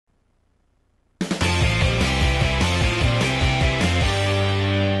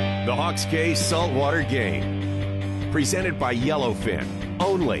The Hawks Cay Saltwater Game. Presented by Yellowfin.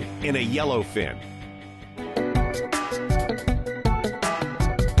 Only in a Yellowfin.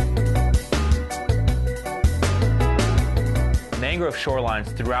 Mangrove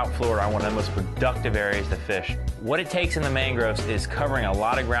shorelines throughout Florida are one of the most productive areas to fish. What it takes in the mangroves is covering a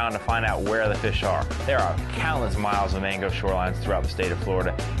lot of ground to find out where the fish are. There are countless miles of mangrove shorelines throughout the state of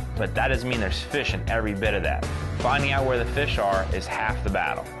Florida, but that doesn't mean there's fish in every bit of that. Finding out where the fish are is half the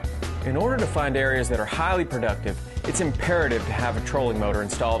battle. In order to find areas that are highly productive, it's imperative to have a trolling motor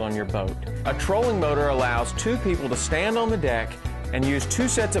installed on your boat. A trolling motor allows two people to stand on the deck and use two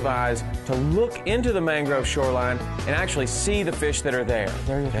sets of eyes to look into the mangrove shoreline and actually see the fish that are there.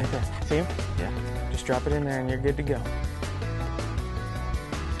 There he is, right there. See him? Yeah. Just drop it in there and you're good to go.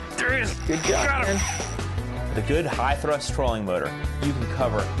 There he is. Good job. Got him. With a good high-thrust trolling motor, you can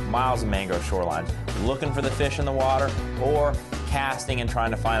cover miles of mangrove shorelines, looking for the fish in the water or casting and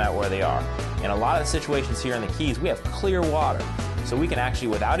trying to find out where they are. In a lot of the situations here in the Keys, we have clear water, so we can actually,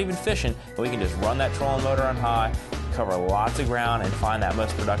 without even fishing, we can just run that trolling motor on high, cover lots of ground, and find that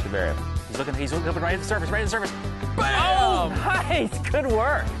most productive area. He's looking right at the surface, Bam! Oh, nice! Good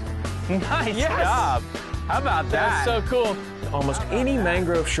work. Nice job. How about that? That's so cool. Almost any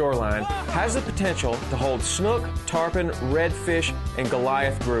mangrove shoreline has the potential to hold snook, tarpon, redfish, and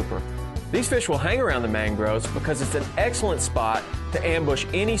Goliath grouper. These fish will hang around the mangroves because it's an excellent spot to ambush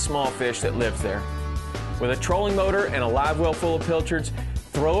any small fish that lives there. With a trolling motor and a live well full of pilchards,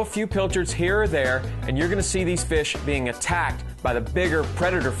 throw a few pilchards here or there, and you're going to see these fish being attacked by the bigger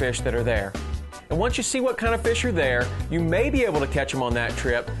predator fish that are there. And once you see what kind of fish are there, you may be able to catch them on that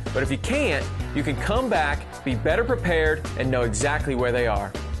trip, but if you can't, you can come back, be better prepared, and know exactly where they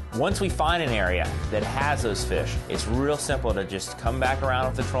are. Once we find an area that has those fish, it's real simple to just come back around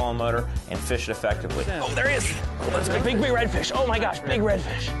with the trolling motor and fish it effectively. Oh, there he is. Oh, that's a big redfish. Oh my gosh, big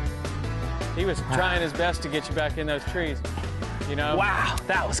redfish. He was trying his best to get you back in those trees, you know? Wow,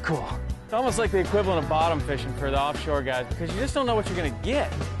 that was cool. It's almost like the equivalent of bottom fishing for the offshore guys because you just don't know what you're going to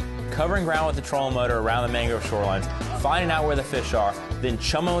get. Covering ground with the trolling motor around the mangrove shorelines, finding out where the fish are, then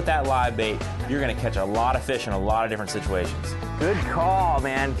chumming with that live bait, you're going to catch a lot of fish in a lot of different situations. Good call,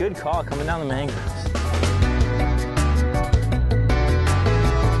 man. Good call coming down the mangroves.